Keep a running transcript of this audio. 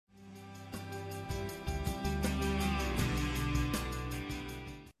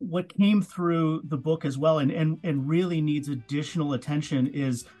what came through the book as well, and really needs additional attention,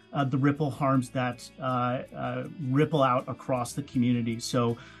 is the ripple harms that ripple out across the community.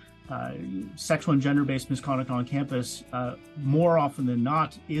 So sexual and gender-based misconduct on campus, more often than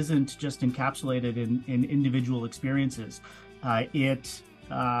not, isn't just encapsulated in individual experiences. It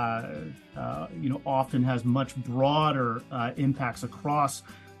often has much broader impacts across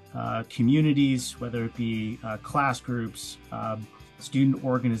communities, whether it be class groups, student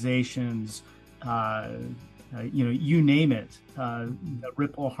organizations, you name it. The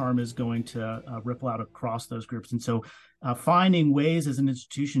ripple harm is going to ripple out across those groups. And so finding ways as an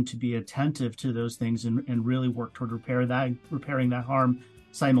institution to be attentive to those things and really work toward repairing that harm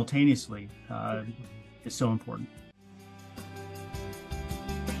simultaneously is so important.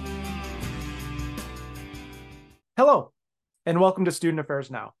 Hello, and welcome to Student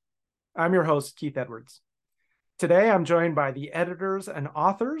Affairs Now. I'm your host, Keith Edwards. Today, I'm joined by the editors and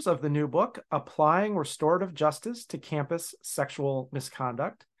authors of the new book, Applying Restorative Justice to Campus Sexual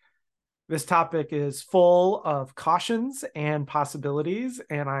Misconduct. This topic is full of cautions and possibilities,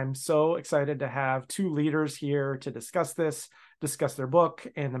 and I'm so excited to have two leaders here to discuss their book,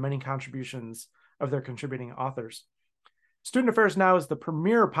 and the many contributions of their contributing authors. Student Affairs Now is the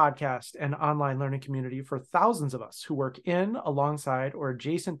premier podcast and online learning community for thousands of us who work in, alongside, or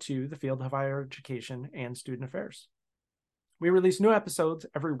adjacent to the field of higher education and student affairs. We release new episodes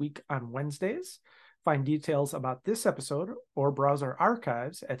every week on Wednesdays. Find details about this episode or browse our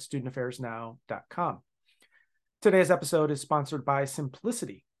archives at studentaffairsnow.com. Today's episode is sponsored by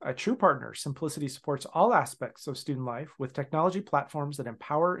Simplicity, a true partner. Simplicity supports all aspects of student life with technology platforms that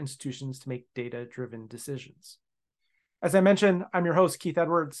empower institutions to make data-driven decisions. As I mentioned, I'm your host, Keith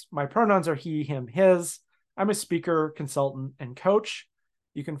Edwards. My pronouns are he, him, his. I'm a speaker, consultant, and coach.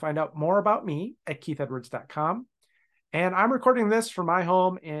 You can find out more about me at keithedwards.com. And I'm recording this from my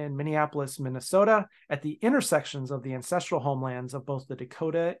home in Minneapolis, Minnesota, at the intersections of the ancestral homelands of both the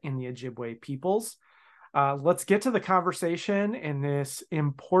Dakota and the Ojibwe peoples. Let's get to the conversation in this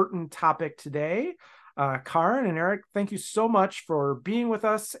important topic today. Kaaren and Erik, thank you so much for being with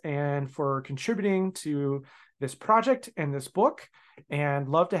us and for contributing to this project and this book, and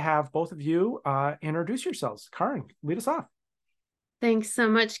love to have both of you introduce yourselves. Kaaren, lead us off. Thanks so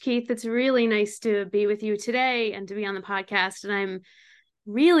much, Keith. It's really nice to be with you today and to be on the podcast. And I'm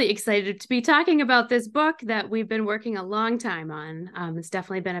really excited to be talking about this book that we've been working a long time on. It's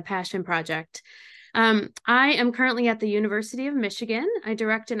definitely been a passion project. I am currently at the University of Michigan. I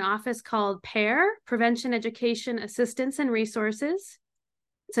direct an office called PAIR, Prevention, Education, Assistance, and Resources.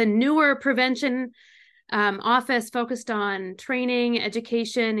 It's a newer prevention office focused on training,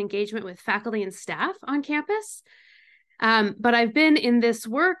 education, engagement with faculty and staff on campus. But I've been in this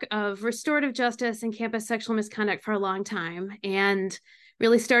work of restorative justice and campus sexual misconduct for a long time, and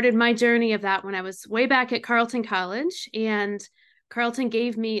really started my journey of that when I was way back at Carleton College. And Carleton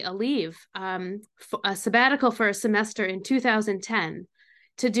gave me a leave, a sabbatical for a semester in 2010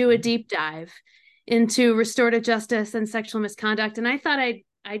 to do a deep dive into restorative justice and sexual misconduct. And I thought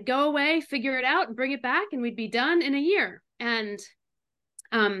I'd go away, figure it out, and bring it back, and we'd be done in a year. And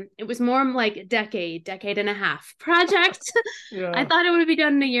it was more like a decade and a half project. Yeah. I thought it would be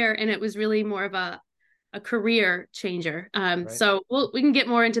done in a year, and it was really more of a career changer. Right. So we can get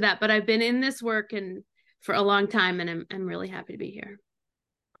more into that, but I've been in this work and for a long time, and I'm really happy to be here.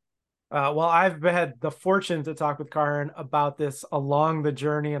 Well, I've had the fortune to talk with Kaaren about this along the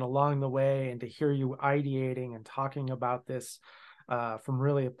journey and along the way, and to hear you ideating and talking about this from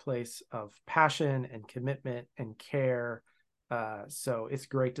really a place of passion and commitment and care. So it's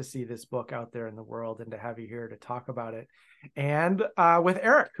great to see this book out there in the world and to have you here to talk about it. And with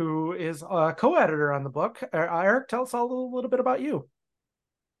Erik, who is a co-editor on the book. Erik, tell us a little bit about you.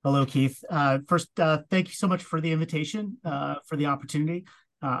 Hello, Keith. First, thank you so much for the invitation, for the opportunity.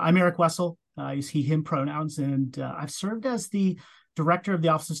 I'm Erik Wessel. I use he, him pronouns, and I've served as the director of the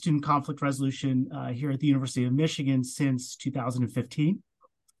Office of Student Conflict Resolution here at the University of Michigan since 2015.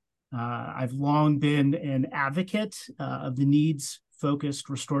 I've long been an advocate of the needs-focused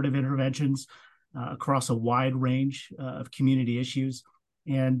restorative interventions across a wide range of community issues.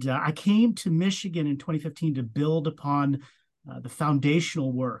 And I came to Michigan in 2015 to build upon the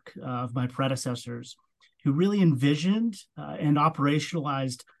foundational work of my predecessors, who really envisioned and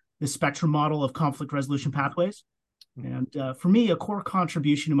operationalized the spectrum model of conflict resolution pathways. And for me, a core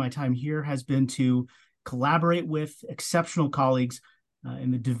contribution to my time here has been to collaborate with exceptional colleagues in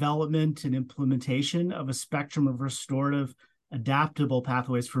the development and implementation of a spectrum of restorative, adaptable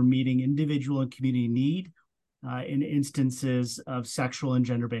pathways for meeting individual and community need in instances of sexual and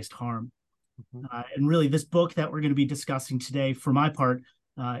gender-based harm. And really, this book that we're going to be discussing today, for my part,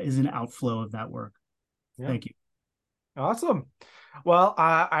 is an outflow of that work. Yeah. Thank you. Awesome. Well,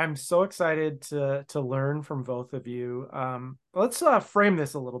 I'm so excited to learn from both of you. Let's frame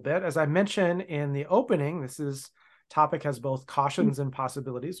this a little bit. As I mentioned in the opening, topic has both cautions and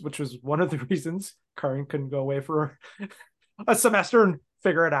possibilities, which was one of the reasons Kaaren couldn't go away for a semester and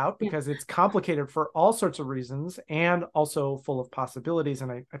figure it out, because it's complicated for all sorts of reasons and also full of possibilities.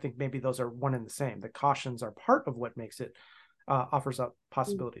 And I think maybe those are one and the same. The cautions are part of what makes it offers up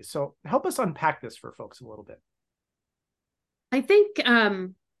possibilities. So help us unpack this for folks a little bit. I think,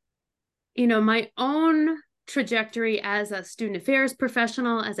 my own trajectory as a student affairs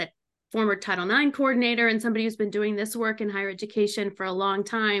professional, as a former Title IX coordinator, and somebody who's been doing this work in higher education for a long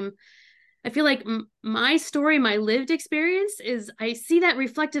time, I feel like my story, my lived experience I see that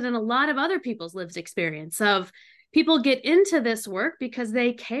reflected in a lot of other people's lived experience of people get into this work because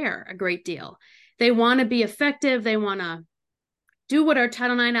they care a great deal. They want to be effective. They want to do what our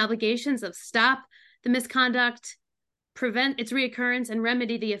Title IX obligations of stop the misconduct, prevent its reoccurrence, and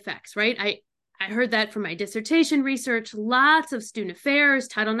remedy the effects, right? I heard that from my dissertation research. Lots of student affairs,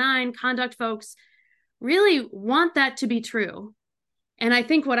 Title IX, conduct folks really want that to be true. And I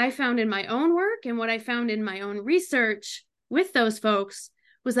think what I found in my own work and what I found in my own research with those folks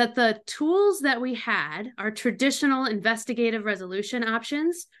was that the tools that we had, our traditional investigative resolution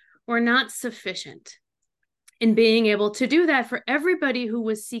options, were not sufficient in being able to do that for everybody who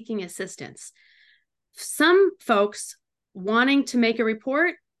was seeking assistance. Some folks wanting to make a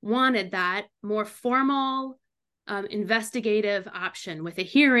report wanted that more formal investigative option with a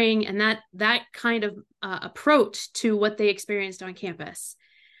hearing and that kind of approach to what they experienced on campus.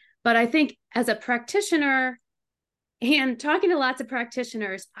 But I think as a practitioner and talking to lots of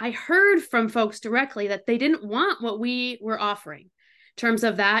practitioners, I heard from folks directly that they didn't want what we were offering in terms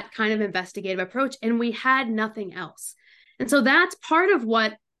of that kind of investigative approach, and we had nothing else. And so that's part of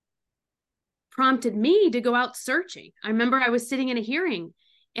what prompted me to go out searching. I remember I was sitting in a hearing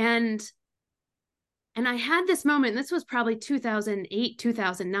and I had this moment, this was probably 2008,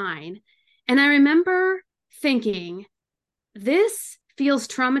 2009. And I remember thinking, this feels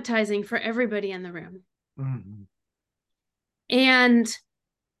traumatizing for everybody in the room. Mm-hmm. And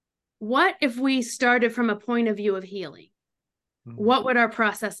what if we started from a point of view of healing? Mm-hmm. What would our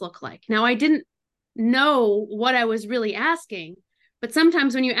process look like? Now, I didn't know what I was really asking, but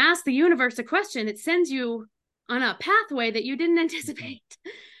sometimes when you ask the universe a question, it sends you on a pathway that you didn't anticipate.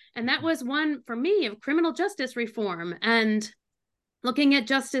 And that was one for me of criminal justice reform and looking at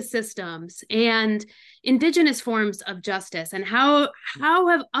justice systems and indigenous forms of justice and how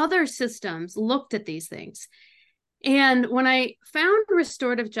have other systems looked at these things. And when I found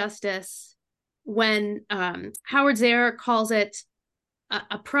restorative justice, when Howard Zehr calls it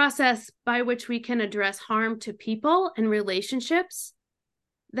a process by which we can address harm to people and relationships,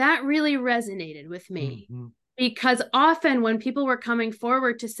 that really resonated with me. Mm-hmm. Because often when people were coming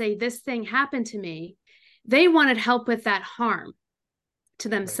forward to say, this thing happened to me, they wanted help with that harm to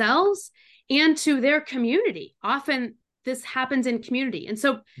themselves and to their community. Often this happens in community. And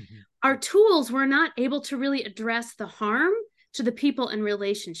so our tools were not able to really address the harm to the people and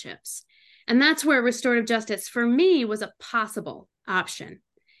relationships. And that's where restorative justice for me was a possible option.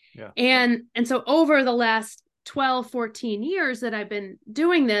 Yeah. And so over the last 12, 14 years that I've been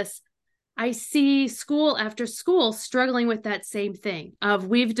doing this, I see school after school struggling with that same thing of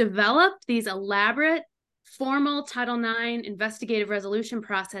we've developed these elaborate formal Title IX investigative resolution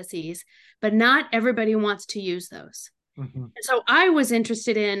processes, but not everybody wants to use those. Mm-hmm. And so I was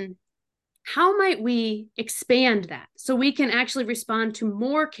interested in how might we expand that so we can actually respond to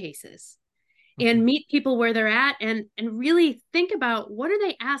more cases and meet people where they're at and really think about what are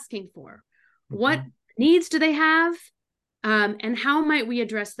they asking for? Mm-hmm. What needs do they have? And how might we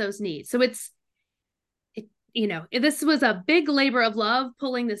address those needs? So this was a big labor of love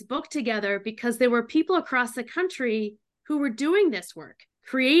pulling this book together because there were people across the country who were doing this work,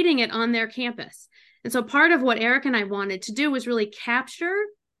 creating it on their campus. And so part of what Erik and I wanted to do was really capture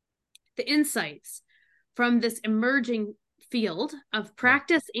the insights from this emerging field of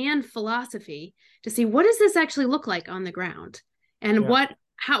practice and philosophy to see what does this actually look like on the ground and what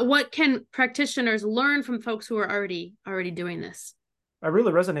can practitioners learn from folks who are already doing this. I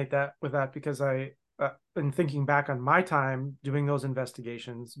really resonate with that because I in thinking back on my time doing those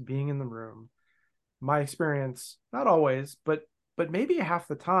investigations, being in the room, my experience, not always, but maybe half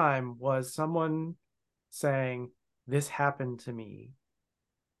the time was someone saying, this happened to me.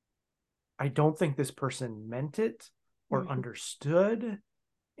 I don't think this person meant it or understood,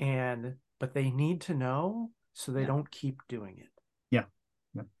 but they need to know so they don't keep doing it. Yeah.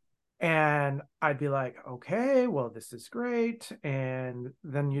 And I'd be like, okay, well, this is great. And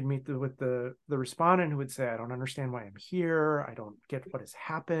then you'd meet with the respondent who would say, I don't understand why I'm here. I don't get what has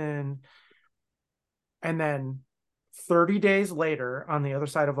happened. And then 30 days later, on the other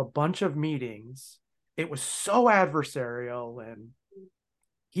side of a bunch of meetings, it was so adversarial, and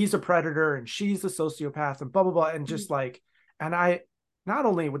he's a predator and she's a sociopath and blah, blah, blah. And just like, and I, not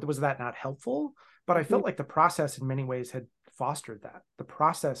only was that not helpful, but I felt like the process in many ways had fostered that. The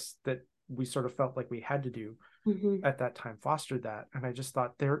process that we sort of felt like we had to do at that time fostered that. And I just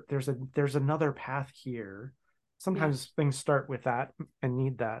thought there's another path here. Sometimes things start with that and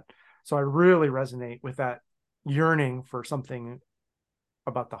need that. So I really resonate with that yearning for something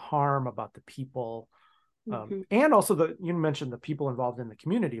about the harm, about the people, and also you mentioned the people involved in the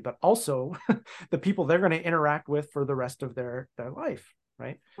community, but also the people they're going to interact with for the rest of their life,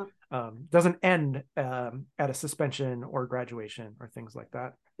 right? Doesn't end at a suspension or graduation or things like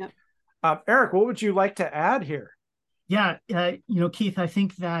that. Erik, what would you like to add here? Yeah, Keith, I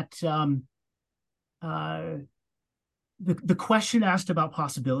think that the question asked about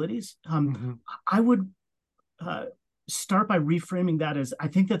possibilities, I would start by reframing that as, I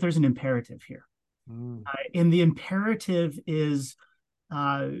think that there's an imperative here. And the imperative is,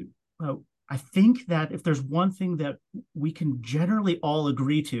 I think that if there's one thing that we can generally all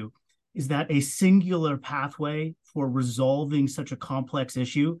agree to, is that a singular pathway for resolving such a complex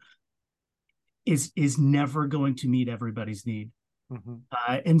issue is never going to meet everybody's need.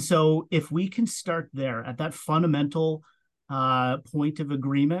 And so if we can start there at that fundamental point of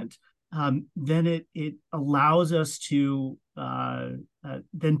agreement, then it allows us to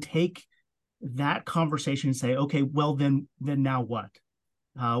then take that conversation and say, okay, well, then now what?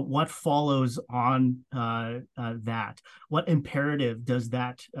 What follows on that? What imperative does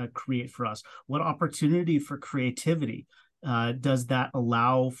that create for us? What opportunity for creativity does that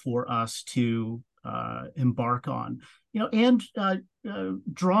allow for us to embark on? And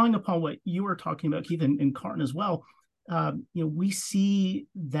drawing upon what you were talking about, Keith, and Kaaren as well, we see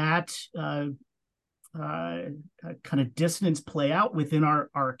that kind of dissonance play out within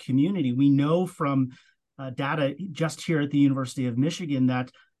our community. We know from data just here at the University of Michigan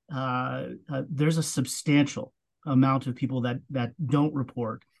that there's a substantial amount of people that don't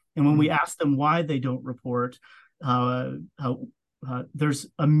report. And when we ask them why they don't report, there's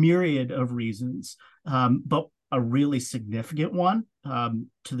a myriad of reasons, but a really significant one,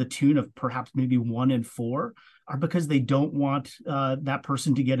 to the tune of perhaps maybe 1 in 4, are because they don't want that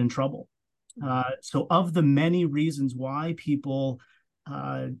person to get in trouble. So of the many reasons why people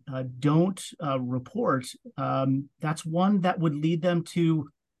don't report, that's one that would lead them to,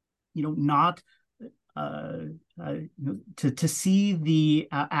 not to see the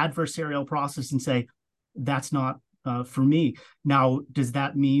adversarial process and say, that's not for me. Now, does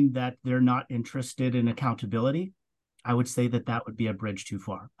that mean that they're not interested in accountability? I would say that would be a bridge too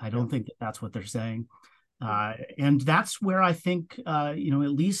far. I don't think that that's what they're saying. And that's where I think, at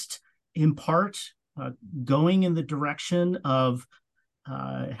least in part, going in the direction of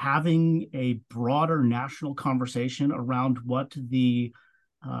having a broader national conversation around what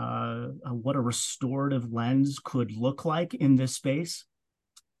what a restorative lens could look like in this space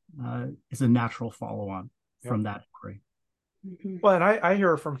is a natural follow-on from that inquiry. Well, and I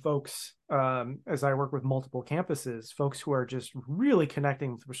hear from folks, as I work with multiple campuses, folks who are just really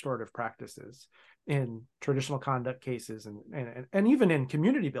connecting with restorative practices in traditional conduct cases and even in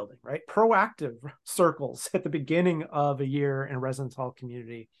community building, right? Proactive circles at the beginning of a year in a residence hall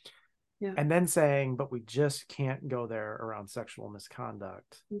community. And then saying, but we just can't go there around sexual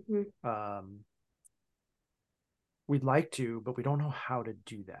misconduct. We'd like to, but we don't know how to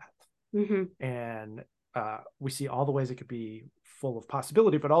do that. And we see all the ways it could be full of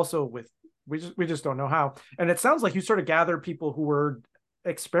possibility, but also we just don't know how. And it sounds like you sort of gathered people who were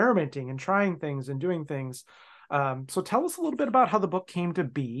experimenting and trying things and doing things. So tell us a little bit about how the book came to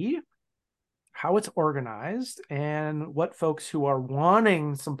be, how it's organized, and what folks who are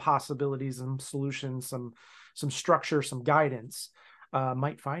wanting some possibilities and solutions, some structure, some guidance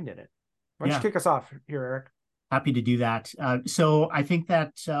might find in it. Why don't you kick us off here, Erik? Happy to do that. So I think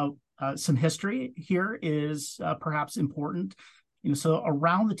that some history here is perhaps important. So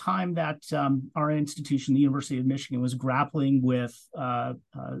around the time that our institution, the University of Michigan, was grappling with kind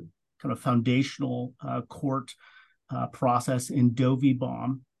of foundational court process in Doe v.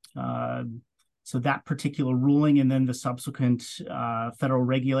 Baum, so that particular ruling and then the subsequent federal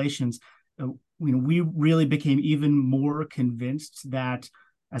regulations, we really became even more convinced that,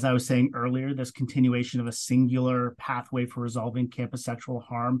 as I was saying earlier, this continuation of a singular pathway for resolving campus sexual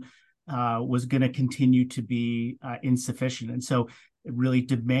harm was going to continue to be insufficient. And so it really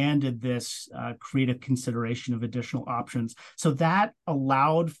demanded this creative consideration of additional options. So that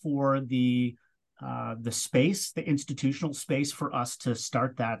allowed for the space, the institutional space, for us to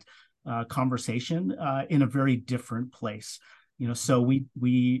start that conversation in a very different place. So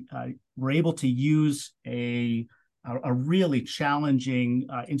we were able to use a really challenging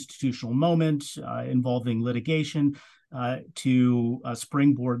institutional moment involving litigation to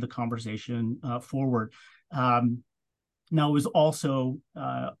springboard the conversation forward. Now, it was also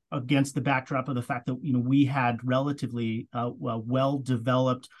against the backdrop of the fact that we had relatively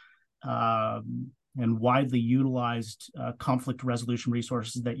well-developed and widely utilized conflict resolution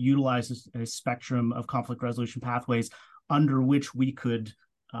resources that utilizes a spectrum of conflict resolution pathways under which we could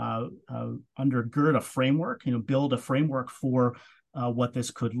undergird a framework, build a framework for what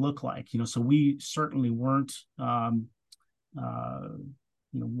this could look like. So we certainly weren't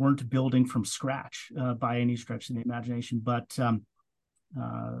building from scratch by any stretch of the imagination, but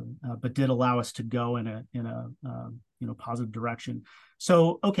did allow us to go in a positive direction.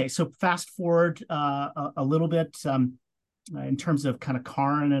 So fast forward a little bit in terms of kind of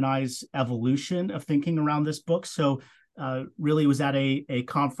Kaaren and I's evolution of thinking around this book. So really was at a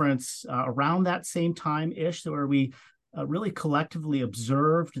conference around that same time-ish where we really collectively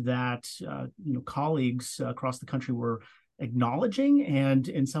observed that colleagues across the country were acknowledging and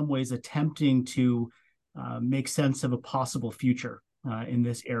in some ways attempting to make sense of a possible future in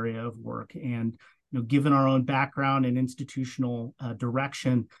this area of work. And given our own background and institutional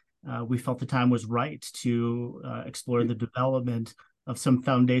direction, we felt the time was right to explore the development of some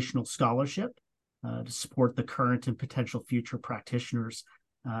foundational scholarship to support the current and potential future practitioners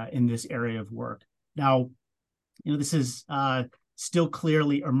in this area of work. Now, this is still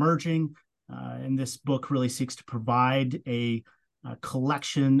clearly emerging, and this book really seeks to provide a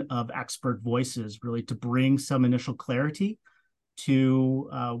collection of expert voices, really to bring some initial clarity to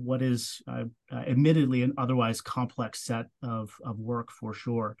what is admittedly an otherwise complex set of work for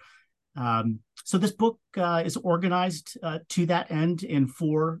sure. So this book is organized to that end in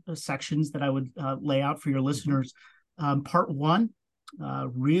 4 sections that I would lay out for your listeners. Part 1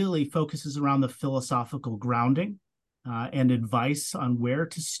 really focuses around the philosophical grounding and advice on where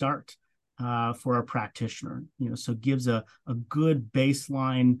to start for a practitioner. So gives a good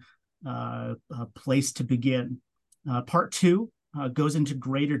baseline place to begin. Part 2 goes into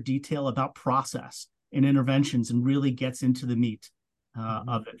greater detail about process and interventions and really gets into the meat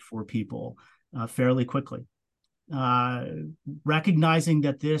of it for people fairly quickly. Recognizing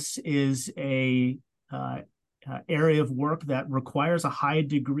that this is a area of work that requires a high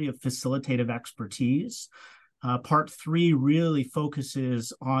degree of facilitative expertise, Part 3 really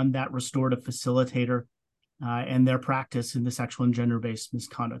focuses on that restorative facilitator and their practice in the sexual and gender-based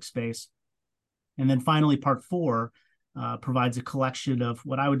misconduct space. And then finally, Part 4 provides a collection of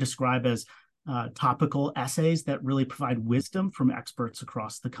what I would describe as topical essays that really provide wisdom from experts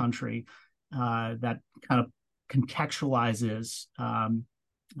across the country that kind of contextualizes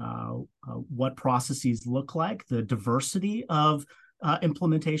what processes look like, the diversity of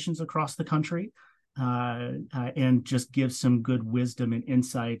implementations across the country, and just gives some good wisdom and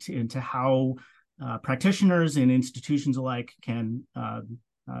insight into how practitioners and institutions alike can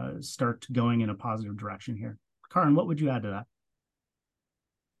start going in a positive direction here. Kaaren, what would you add to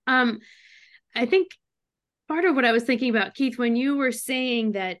that? I think part of what I was thinking about, Keith, when you were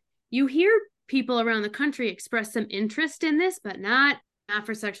saying that you hear people around the country express some interest in this, but not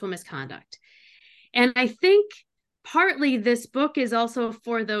for sexual misconduct. And I think partly this book is also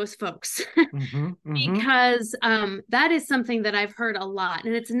for those folks because that is something that I've heard a lot.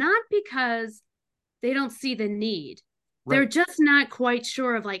 And it's not because they don't see the need. Right. They're just not quite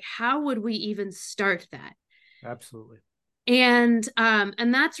sure of like, how would we even start that? Absolutely. And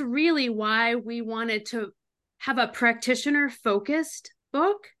that's really why we wanted to have a practitioner focused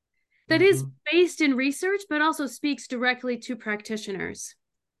book that is based in research, but also speaks directly to practitioners.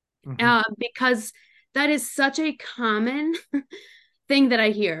 Because that is such a common thing that I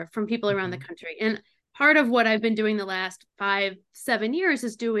hear from people around the country. And part of what I've been doing the last 5-7 years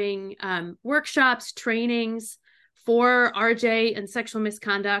is doing workshops, trainings for RJ and sexual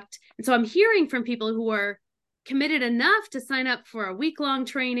misconduct. And so I'm hearing from people who are committed enough to sign up for a week-long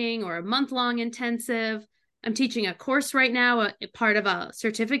training or a month-long intensive. I'm teaching a course right now, a part of a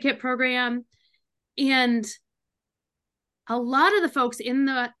certificate program. And a lot of the folks in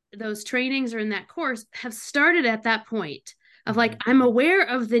those trainings or in that course have started at that point of like, I'm aware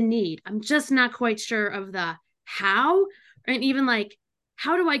of the need. I'm just not quite sure of the how, and even like,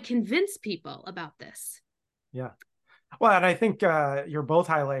 how do I convince people about this? Yeah. Well, and I think you're both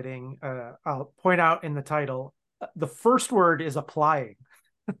highlighting, I'll point out in the title, the first word is applying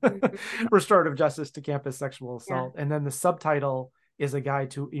restorative justice to campus sexual assault. And then the subtitle is a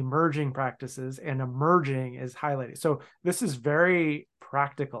guide to emerging practices, and emerging is highlighted. So this is very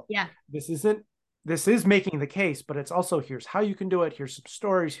practical. Yeah. This is making the case, but it's also, here's how you can do it. Here's some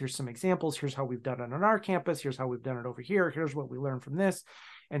stories. Here's some examples. Here's how we've done it on our campus. Here's how we've done it over here. Here's what we learned from this.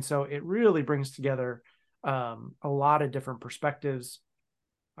 And so it really brings together a lot of different perspectives.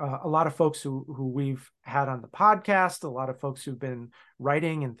 A lot of folks who we've had on the podcast, a lot of folks who've been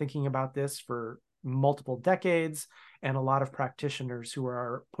writing and thinking about this for multiple decades, and a lot of practitioners who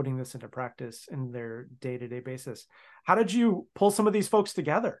are putting this into practice in their day-to-day basis. How did you pull some of these folks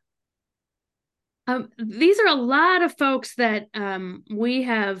together? These are a lot of folks that we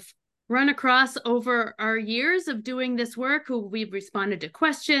have run across over our years of doing this work, who we've responded to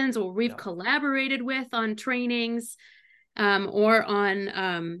questions or we've collaborated with on trainings, or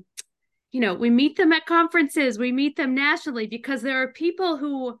on, we meet them at conferences, we meet them nationally, because there are people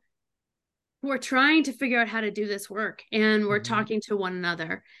who are trying to figure out how to do this work, and we're talking to one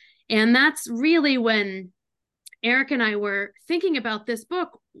another. And that's really when Erik and I were thinking about this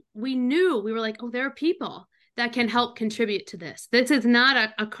book, we were like, oh, there are people that can help contribute to this. This is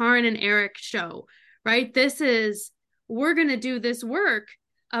not a Kaaren and Erik show, right? We're going to do this work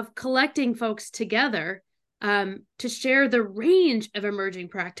of collecting folks together to share the range of emerging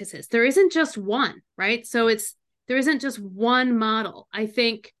practices. There isn't just one, right? So there isn't just one model. I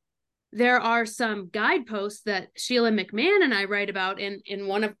think there are some guideposts that Sheila McMahon and I write about in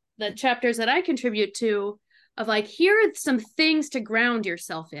one of the chapters that I contribute to, of like, here are some things to ground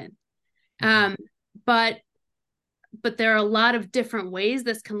yourself in. But there are a lot of different ways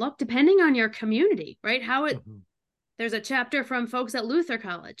this can look depending on your community, right? There's a chapter from folks at Luther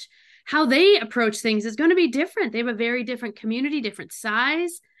College. How they approach things is going to be different. They have a very different community, different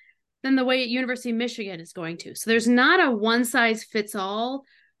size than the way at University of Michigan is going to. So there's not a one size fits all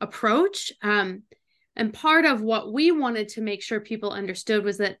approach. And part of what we wanted to make sure people understood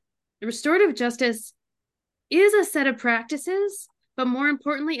was that restorative justice is a set of practices, but more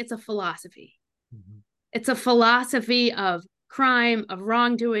importantly, it's a philosophy. It's a philosophy of crime, of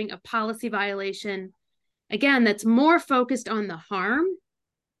wrongdoing, of policy violation. Again, that's more focused on the harm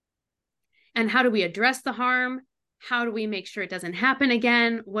and how do we address the harm? How do we make sure it doesn't happen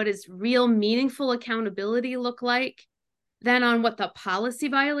again? What does real meaningful accountability look like? Then on what the policy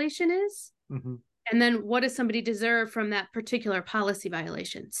violation is. And then what does somebody deserve from that particular policy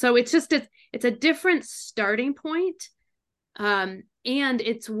violation? So it's a different starting point. And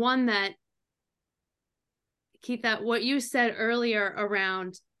it's one that, Keith, that what you said earlier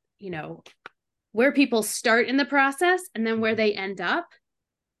around, where people start in the process and then where they end up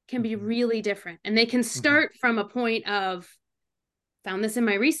can be really different. And they can start from a point of, found this in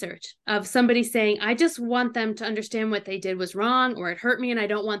my research, of somebody saying, I just want them to understand what they did was wrong, or it hurt me and I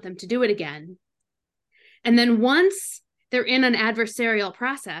don't want them to do it again. And then once they're in an adversarial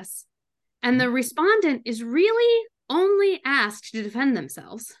process and the respondent is really only asked to defend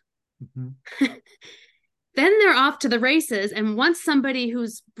themselves, then they're off to the races. And once somebody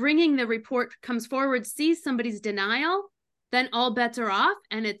who's bringing the report comes forward, sees somebody's denial, then all bets are off,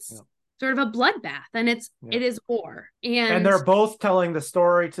 and it's sort of a bloodbath, and it is war. And they're both telling the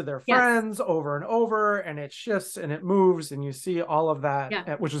story to their friends over and over, and it shifts and it moves, and you see all of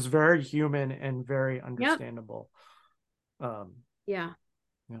that, which is very human and very understandable. And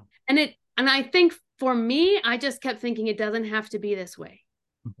I think for me, I just kept thinking it doesn't have to be this way.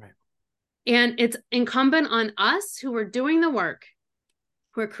 Right. And it's incumbent on us who are doing the work,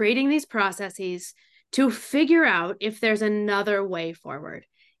 who are creating these processes, to figure out if there's another way forward.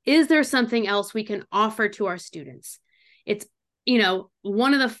 Is there something else we can offer to our students? It's,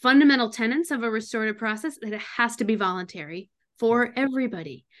 one of the fundamental tenets of a restorative process that it has to be voluntary for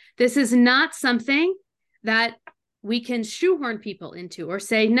everybody. This is not something that we can shoehorn people into or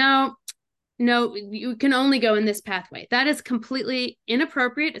say, no, you can only go in this pathway. That is completely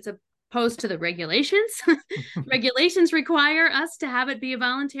inappropriate. It's opposed to the regulations. Regulations require us to have it be a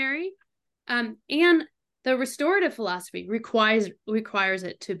voluntary. And the restorative philosophy requires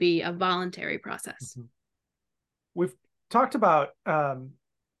it to be a voluntary process. We've talked about some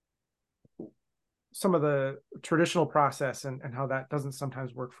of the traditional process and how that doesn't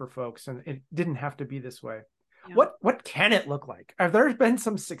sometimes work for folks, and it didn't have to be this way. Yeah. What can it look like? Have there been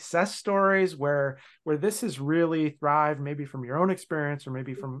some success stories where this has really thrived, maybe from your own experience or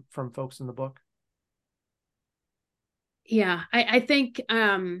maybe from folks in the book? Yeah, I think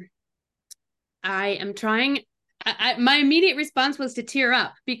I am trying. My immediate response was to tear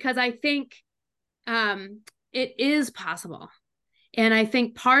up, because I think it is possible. And I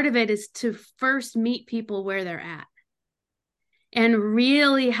think part of it is to first meet people where they're at and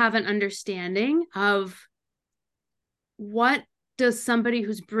really have an understanding of what does somebody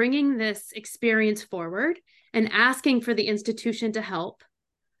who's bringing this experience forward and asking for the institution to help,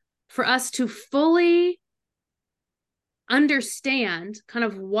 for us to fully understand kind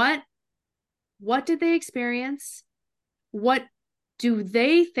of what did they experience, what do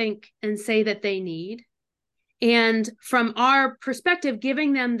they think and say that they need, and from our perspective,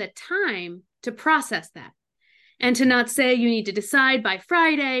 giving them the time to process that. And to not say you need to decide by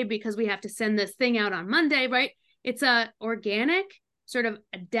Friday because we have to send this thing out on Monday, right? It's a organic, sort of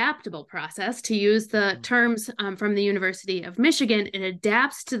adaptable process, to use the terms from the University of Michigan. It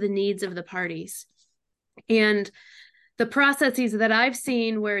adapts to the needs of the parties. And the processes that I've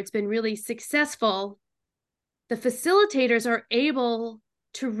seen where it's been really successful, the facilitators are able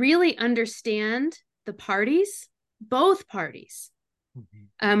to really understand the parties, both parties.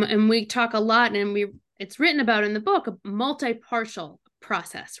 And we talk a lot, and it's written about in the book, a multi-partial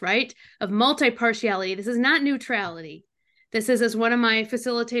process, right? Of multi-partiality. This is not neutrality. This is, as one of my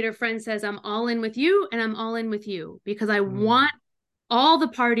facilitator friends says, I'm all in with you and I'm all in with you, because I want all the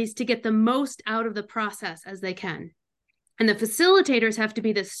parties to get the most out of the process as they can. And the facilitators have to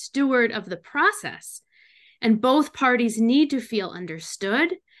be the steward of the process. And both parties need to feel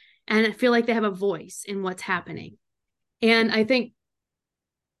understood and feel like they have a voice in what's happening. And I think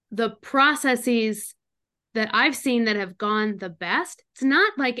the processes that I've seen that have gone the best, it's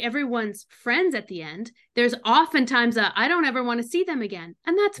not like everyone's friends at the end. There's oftentimes I don't ever want to see them again.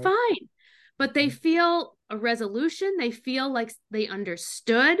 And that's fine. But they feel a resolution. They feel like they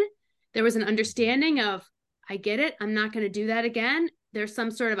understood. There was an understanding of, I get it. I'm not going to do that again. There's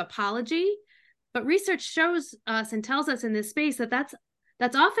some sort of apology. But research shows us and tells us in this space that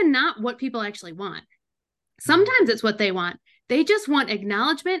that's often not what people actually want. Sometimes it's what they want. They just want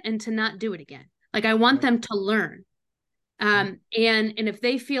acknowledgement and to not do it again. Like, I want them to learn. And if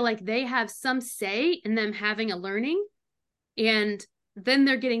they feel like they have some say in them having a learning, and then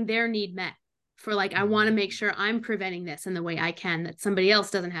they're getting their need met for, like, I want to make sure I'm preventing this in the way I can, that somebody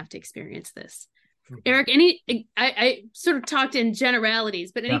else doesn't have to experience this. Erik, I sort of talked in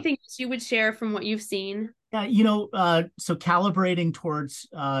generalities, but anything else you would share from what you've seen? Yeah, so calibrating towards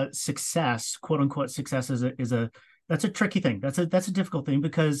success, quote unquote success, that's a tricky thing. That's a difficult thing,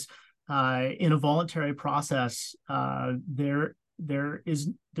 because in a voluntary process, there's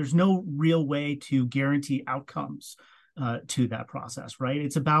no real way to guarantee outcomes to that process, right?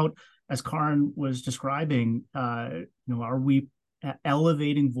 It's about, as Kaaren was describing, are we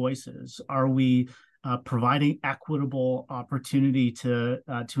elevating voices? Are we providing equitable opportunity to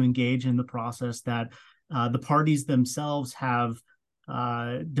engage in the process that the parties themselves have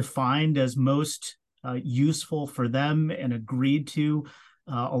defined as most useful for them and agreed to,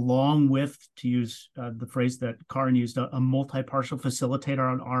 along with, to use the phrase that Kaaren used, a multi-partial facilitator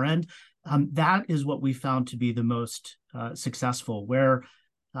on our end. That is what we found to be the most successful, where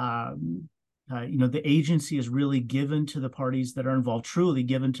the agency is really given to the parties that are involved, truly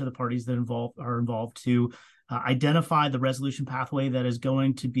given to the parties that are involved, to identify the resolution pathway that is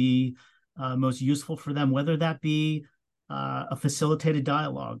going to be most useful for them, whether that be a facilitated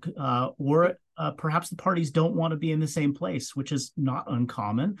dialogue, or perhaps the parties don't want to be in the same place, which is not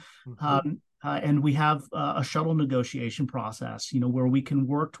uncommon. And we have a shuttle negotiation process, where we can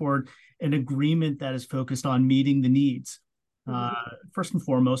work toward an agreement that is focused on meeting the needs, first and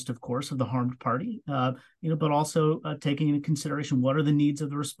foremost, of course, of the harmed party, but also taking into consideration what are the needs of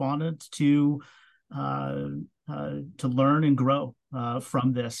the respondent to learn and grow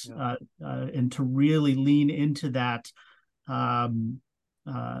from this, and to really lean into that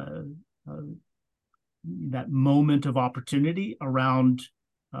that moment of opportunity around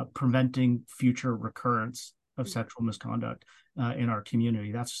preventing future recurrence of sexual misconduct in our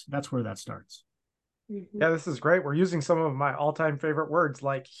community. That's where that starts. Yeah, this is great. We're using some of my all-time favorite words,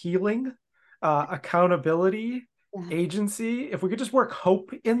 like healing, accountability, agency. If we could just work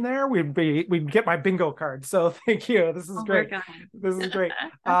hope in there, we'd get my bingo card. So thank you. This is great. This is great.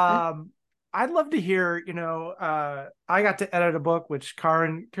 I'd love to hear, I got to edit a book which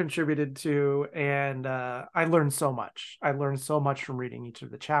Kaaren contributed to, and I learned so much. I learned so much from reading each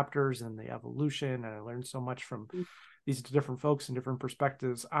of the chapters and the evolution, and I learned so much from these different folks and different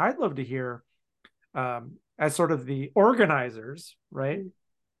perspectives. I'd love to hear, as sort of the organizers, right,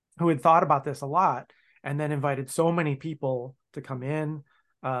 who had thought about this a lot and then invited so many people to come in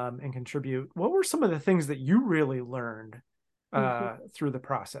and contribute. What were some of the things that you really learned through the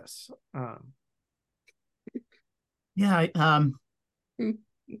process?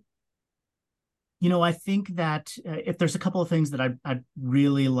 I think that if there's a couple of things that I'd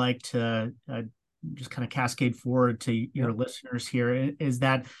really like to just kind of cascade forward to your listeners here is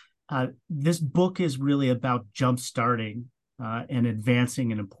that this book is really about jumpstarting and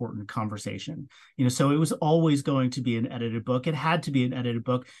advancing an important conversation. So it was always going to be an edited book. It had to be an edited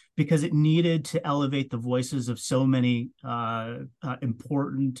book because it needed to elevate the voices of so many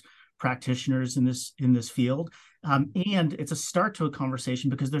important practitioners in this field. And it's a start to a conversation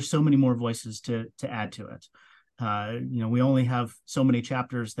because there's so many more voices to add to it. We only have so many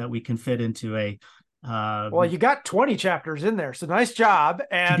chapters that we can fit into a. Well, you got 20 chapters in there, so nice job,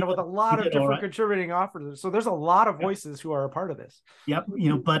 and with a lot of different contributing authors. So there's a lot of voices who are a part of this. Yep,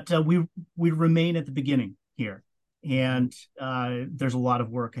 but we remain at the beginning here, and there's a lot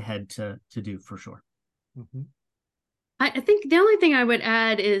of work ahead to do for sure. Mm-hmm. I think the only thing I would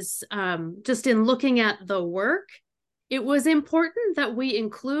add is just in looking at the work, it was important that we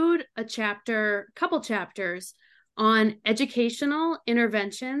include a couple chapters on educational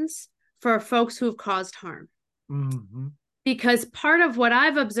interventions for folks who've caused harm. Mm-hmm. Because part of what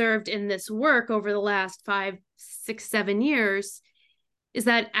I've observed in this work over the last 5, 6, 7 years is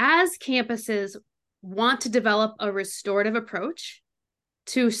that as campuses want to develop a restorative approach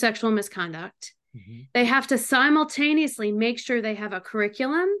to sexual misconduct, mm-hmm. they have to simultaneously make sure they have a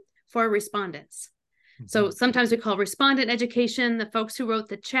curriculum for respondents. Mm-hmm. So sometimes we call respondent education. The folks who wrote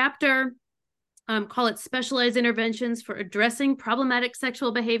the chapter call it specialized interventions for addressing problematic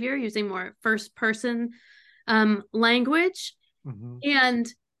sexual behavior using more first-person language. Mm-hmm.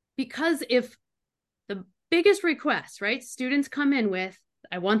 And because if the biggest request, right, students come in with,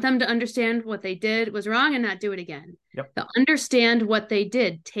 I want them to understand what they did was wrong and not do it again. Yep. To understand what they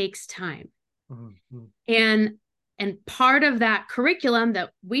did takes time. Mm-hmm. And part of that curriculum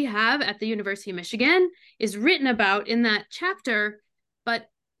that we have at the University of Michigan is written about in that chapter, but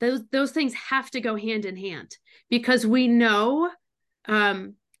those things have to go hand in hand because we know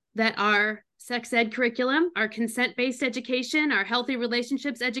that our sex ed curriculum, our consent-based education, our healthy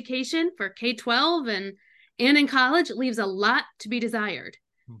relationships education for K-12 and in college leaves a lot to be desired.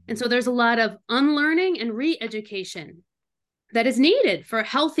 Mm-hmm. And so there's a lot of unlearning and re-education that is needed for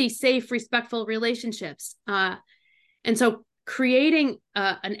healthy, safe, respectful relationships. And so creating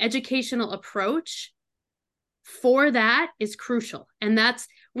an educational approach for that is crucial. And that's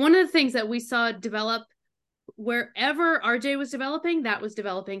one of the things that we saw develop wherever RJ was developing, that was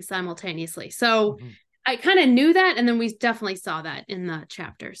developing simultaneously. So mm-hmm. I kind of knew that. And then we definitely saw that in the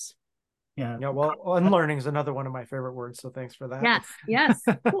chapters. Yeah. Well, unlearning is another one of my favorite words. So thanks for that. Yes.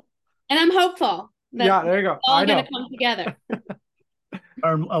 And I'm hopeful that there you go. It's all going to come together.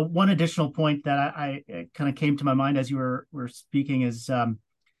 One additional point that I kind of came to my mind as you were speaking is,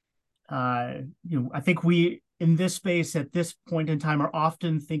 I think we in this space at this point in time are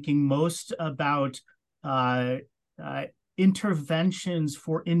often thinking most about interventions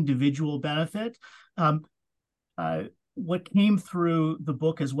for individual benefit. What came through the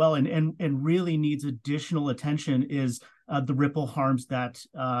book as well and really needs additional attention is the ripple harms that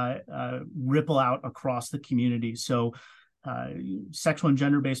ripple out across the community. So sexual and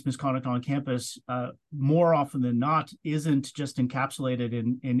gender-based misconduct on campus, more often than not, isn't just encapsulated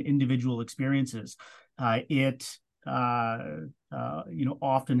in individual experiences. It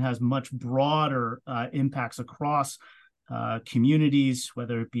often has much broader impacts across communities,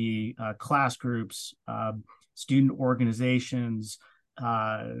 whether it be class groups, student organizations,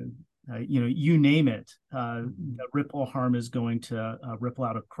 you name it. The ripple harm is going to ripple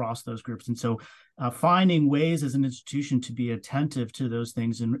out across those groups. And so finding ways as an institution to be attentive to those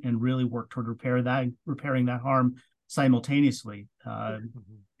things and really work toward repairing that harm simultaneously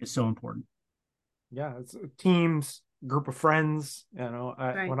is so important. Yeah, it's teams, group of friends.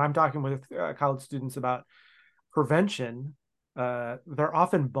 Right. When I'm talking with college students about prevention, they're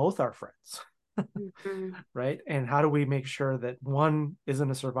often both our friends. Mm-hmm. Right. And how do we make sure that one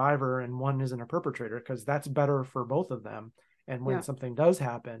isn't a survivor and one isn't a perpetrator? Because that's better for both of them. And when something does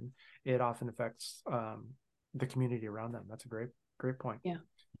happen, it often affects the community around them. That's a great point. Yeah,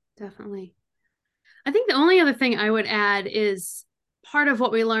 definitely. I think the only other thing I would add is part of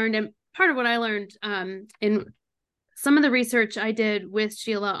what we learned and part of what I learned in some of the research I did with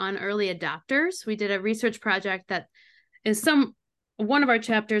Sheila on early adopters. We did a research project that is one of our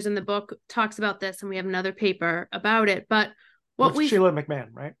chapters in the book talks about this, and we have another paper about it. But Sheila McMahon,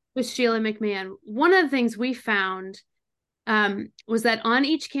 right? With Sheila McMahon, one of the things we found was that on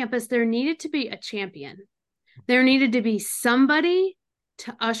each campus there needed to be a champion. There needed to be somebody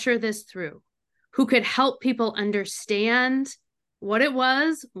to usher this through, who could help people understand what it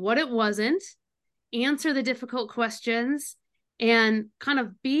was, what it wasn't, answer the difficult questions, and kind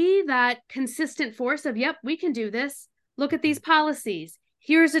of be that consistent force of, yep, we can do this. Look at these policies.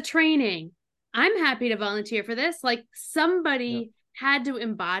 Here's a training. I'm happy to volunteer for this. Like somebody had to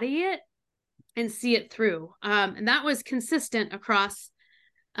embody it and see it through. And that was consistent across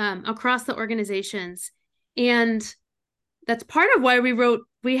the organizations. And that's part of why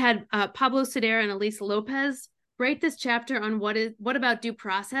we had Pablo Cedera and Elisa Lopez write this chapter on what about due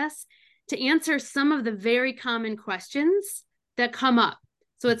process, to answer some of the very common questions that come up.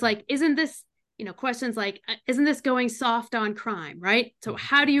 So it's like, isn't this, questions like, isn't this going soft on crime, right? So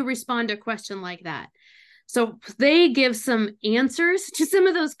how do you respond to a question like that? So they give some answers to some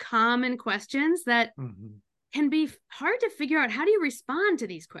of those common questions that can be hard to figure out. How do you respond to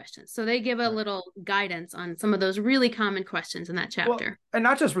these questions? So they give a little guidance on some of those really common questions in that chapter. Well, and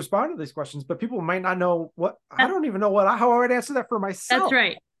not just respond to these questions, but people might not know I don't even know how I would answer that for myself. That's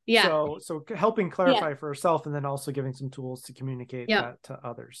right. Yeah. So helping clarify for yourself, and then also giving some tools to communicate that to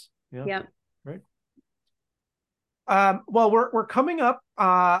others. Yeah. Right. Well, we're coming up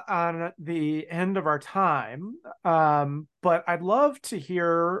on the end of our time, but I'd love to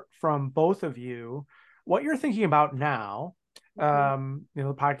hear from both of you what you're thinking about now. The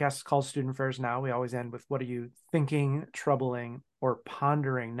podcast is called Student Affairs Now. We always end with, what are you thinking, troubling, or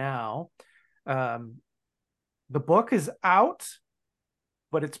pondering now? The book is out,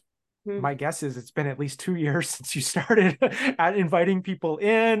 but it's my guess is it's been at least 2 years since you started at inviting people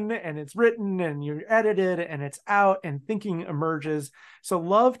in, and it's written and you edited and it's out and thinking emerges. So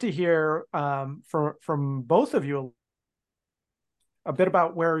love to hear from both of you a bit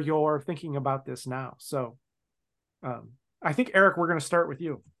about where you're thinking about this now. So I think, Erik, we're going to start with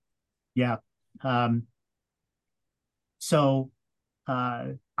you. Yeah.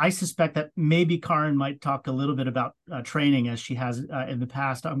 I suspect that maybe Kaaren might talk a little bit about training, as she has in the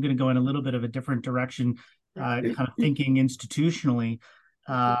past. I'm going to go in a little bit of a different direction, kind of thinking institutionally.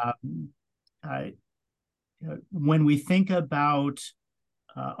 When we think about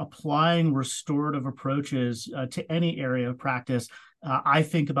applying restorative approaches to any area of practice, I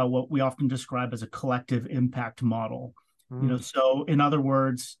think about what we often describe as a collective impact model. So in other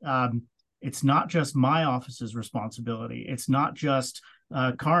words, it's not just my office's responsibility. It's not just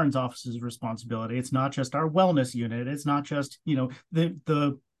Karen's office's responsibility. It's not just our wellness unit. It's not just, you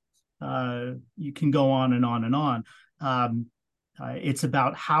can go on and on and on. It's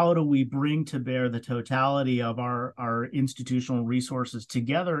about how do we bring to bear the totality of our institutional resources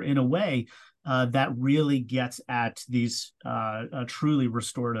together in a way that really gets at these truly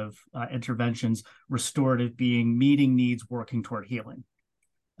restorative interventions, restorative being meeting needs, working toward healing.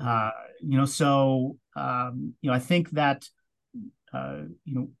 I think that,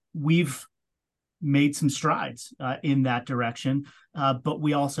 we've made some strides in that direction, but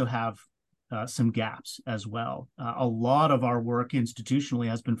we also have some gaps as well. A lot of our work institutionally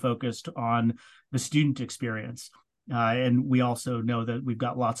has been focused on the student experience. And we also know that we've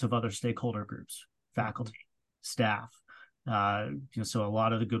got lots of other stakeholder groups, faculty, staff. So a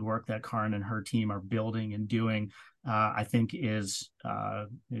lot of the good work that Kaaren and her team are building and doing, I think is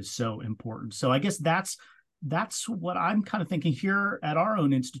so important. So I guess that's what I'm kind of thinking here at our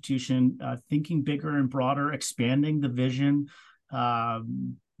own institution, thinking bigger and broader, expanding the vision,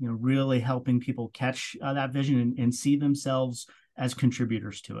 really helping people catch that vision and see themselves as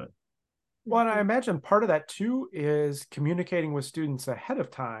contributors to it. Well, and I imagine part of that too is communicating with students ahead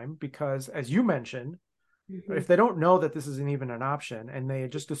of time, because as you mentioned, if they don't know that this isn't even an option and they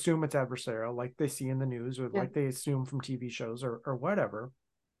just assume it's adversarial, like they see in the news or like they assume from TV shows or whatever,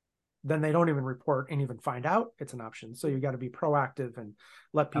 then they don't even report and even find out it's an option. So you got to be proactive and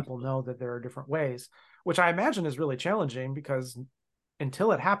let people know that there are different ways, which I imagine is really challenging, because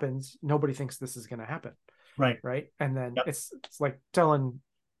until it happens, nobody thinks this is going to happen. Right. And then it's like telling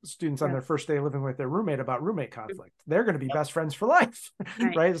students on their first day living with their roommate about roommate conflict. They're going to be best friends for life,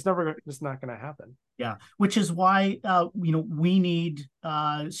 right? It's not going to happen. Yeah. Which is why, we need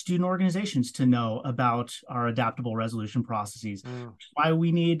student organizations to know about our adaptable resolution processes. Which is why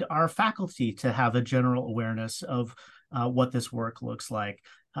we need our faculty to have a general awareness of what this work looks like.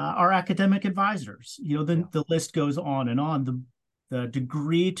 Our academic advisors, the list goes on and on. The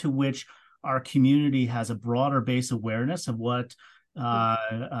degree to which our community has a broader base awareness of what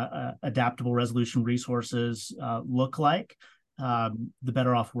adaptable resolution resources look like, the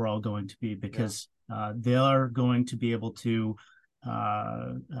better off we're all going to be, because they're going to be able to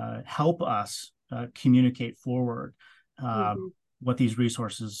help us communicate forward what these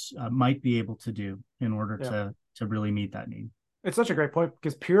resources might be able to do in order to really meet that need. It's such a great point,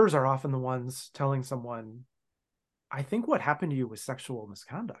 because peers are often the ones telling someone, I think what happened to you was sexual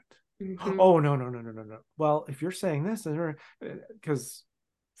misconduct. Oh, no. Well, if you're saying this, because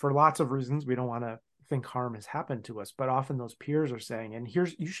for lots of reasons, we don't want to think harm has happened to us, but often those peers are saying, and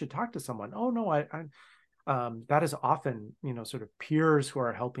you should talk to someone. Oh, no, that is often, sort of peers who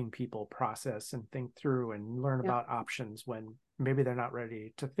are helping people process and think through and learn about options when maybe they're not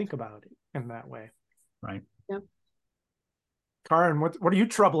ready to think about it in that way. Right. Yep. Kaaren, what are you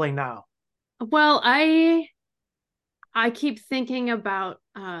troubling now? Well, I keep thinking about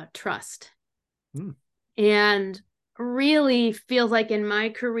trust, and really feels like in my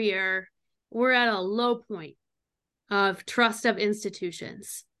career, we're at a low point of trust of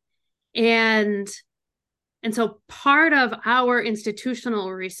institutions. And so part of our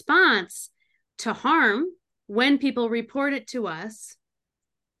institutional response to harm, when people report it to us,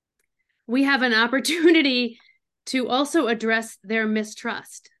 we have an opportunity to also address their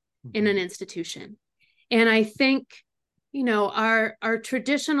mistrust in an institution. And I think, our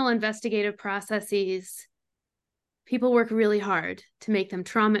traditional investigative processes, people work really hard to make them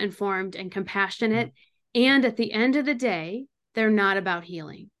trauma-informed and compassionate. And at the end of the day, they're not about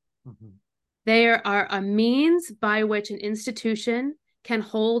healing. They are a means by which an institution can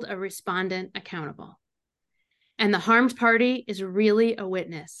hold a respondent accountable. And the harmed party is really a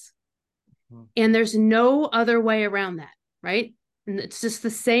witness. And there's no other way around that, right? And it's just the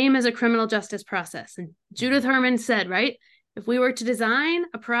same as a criminal justice process. And Judith Herman said, right, if we were to design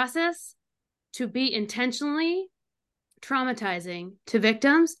a process to be intentionally traumatizing to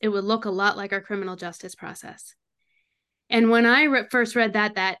victims, it would look a lot like our criminal justice process. And when I first read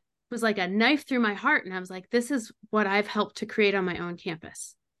that was like a knife through my heart. And I was like, this is what I've helped to create on my own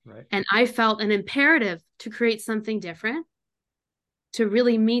campus. Right. And I felt an imperative to create something different, to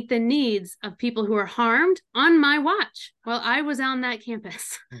really meet the needs of people who are harmed on my watch while I was on that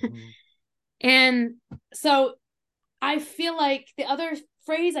campus. And so I feel like the other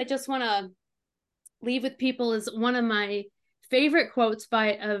phrase I just want to leave with people is one of my favorite quotes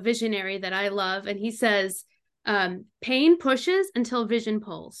by a visionary that I love. And he says, pain pushes until vision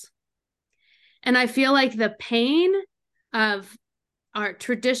pulls. And I feel like the pain of our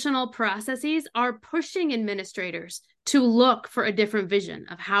traditional processes are pushing administrators to look for a different vision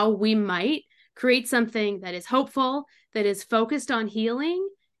of how we might create something that is hopeful, that is focused on healing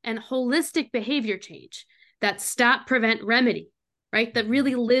and holistic behavior change, that stop, prevent, remedy, right? That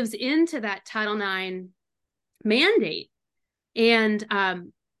really lives into that Title IX mandate. And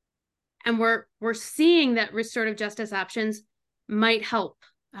we're seeing that restorative justice options might help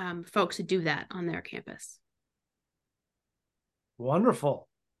folks do that on their campus. Wonderful.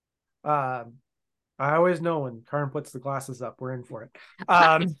 I always know when Kaaren puts the glasses up, we're in for it.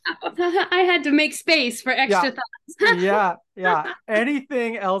 I had to make space for extra thoughts. Yeah.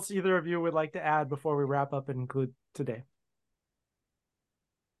 Anything else either of you would like to add before we wrap up and include today?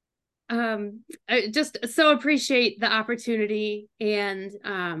 I just so appreciate the opportunity and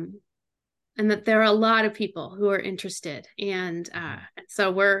that there are a lot of people who are interested. And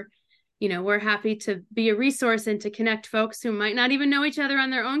so we're happy to be a resource and to connect folks who might not even know each other on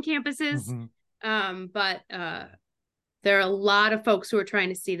their own campuses. But there are a lot of folks who are trying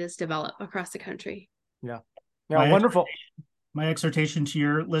to see this develop across the country. Yeah, wonderful. My exhortation to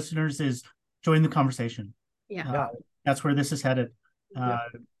your listeners is join the conversation. That's where this is headed.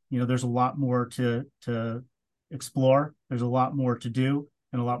 There's a lot more to explore. There's a lot more to do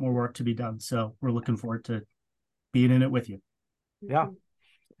and a lot more work to be done. So we're looking forward to being in it with you. Yeah.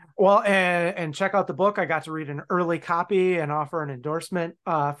 Well, and check out the book. I got to read an early copy and offer an endorsement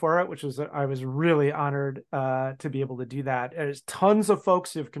for it, I was really honored to be able to do that. There's tons of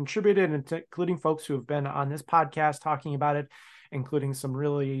folks who have contributed, including folks who have been on this podcast talking about it, including some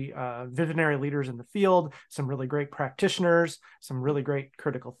really visionary leaders in the field, some really great practitioners, some really great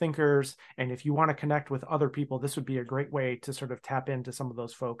critical thinkers. And if you want to connect with other people, this would be a great way to sort of tap into some of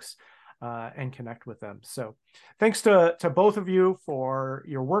those folks and connect with them. So thanks to both of you for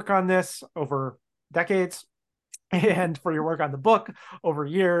your work on this over decades and for your work on the book over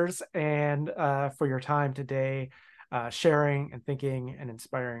years and for your time today sharing and thinking and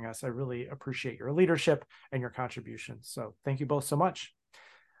inspiring us. I really appreciate your leadership and your contributions. So thank you both so much.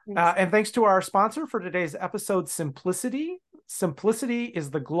 And thanks to our sponsor for today's episode, Simplicity. Simplicity is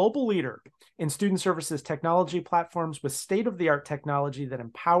the global leader in student services technology platforms with state-of-the-art technology that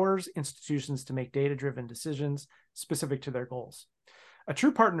empowers institutions to make data-driven decisions specific to their goals. A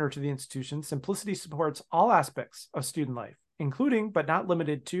true partner to the institution, Simplicity supports all aspects of student life, including but not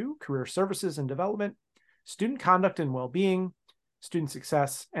limited to career services and development, student conduct and well-being, student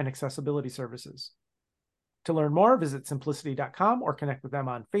success, and accessibility services. To learn more, visit simplicity.com or connect with them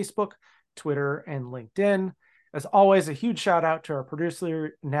on Facebook, Twitter, and LinkedIn. As always, a huge shout out to our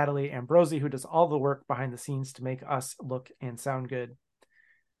producer, Natalie Ambrosi, who does all the work behind the scenes to make us look and sound good.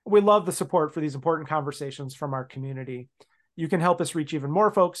 We love the support for these important conversations from our community. You can help us reach even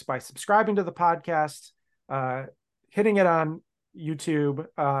more folks by subscribing to the podcast, hitting it on YouTube,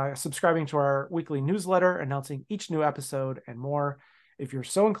 subscribing to our weekly newsletter, announcing each new episode, and more. If you're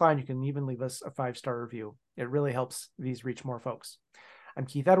so inclined, you can even leave us a 5-star review. It really helps these reach more folks. I'm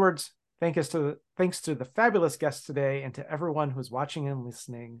Keith Edwards. Thanks to the fabulous guests today and to everyone who's watching and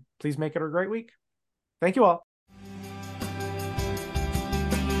listening. Please make it a great week. Thank you all.